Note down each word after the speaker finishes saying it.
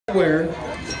Where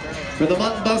for the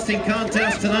mutton busting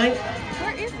contest tonight.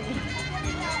 Where is he?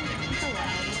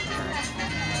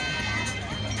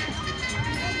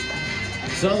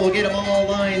 So we'll get them all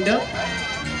lined up.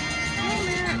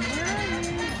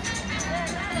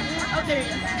 Oh, there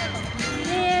he is.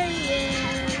 There he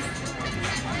is.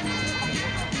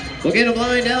 We'll get them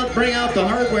lined out, bring out the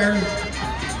hardware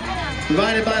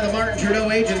provided by the Martin Trudeau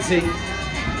Agency.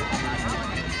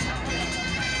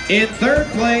 In third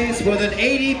place with an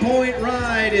 80-point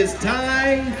ride is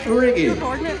Ty Riggy.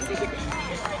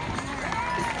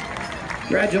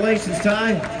 Congratulations,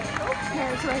 Ty.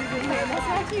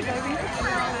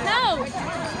 No!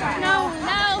 No,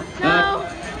 no, no!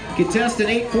 Contestant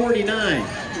 849.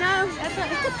 No, that's not.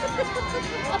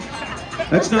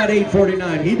 That's not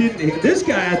 849. He didn't. This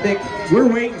guy, I think, we're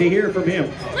waiting to hear from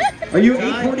him. Are you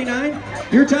 849?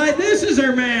 You're tied. This is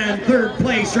our man, third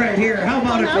place right here. How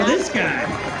about it for this guy?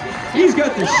 He's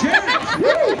got the shaft.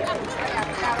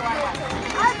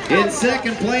 In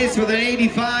second place with an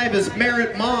 85 is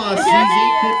Merritt Moss. He's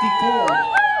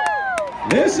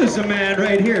 854. This is a man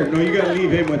right here. No, you got to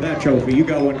leave him with that trophy. You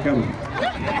got one coming.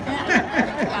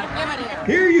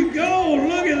 Here you go.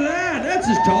 Look at that. That's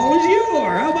as tall as you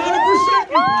are. How about it for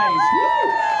second place?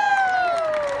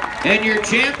 Woo! And your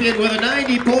champion with a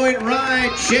 90-point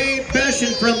ride, Shane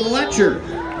Beshan from Letcher.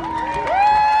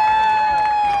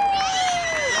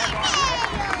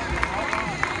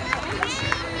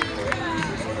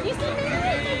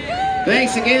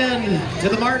 Thanks again to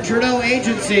the Martin Trudeau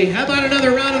Agency. How about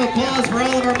another round of applause for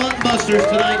all of our mutton busters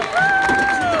tonight?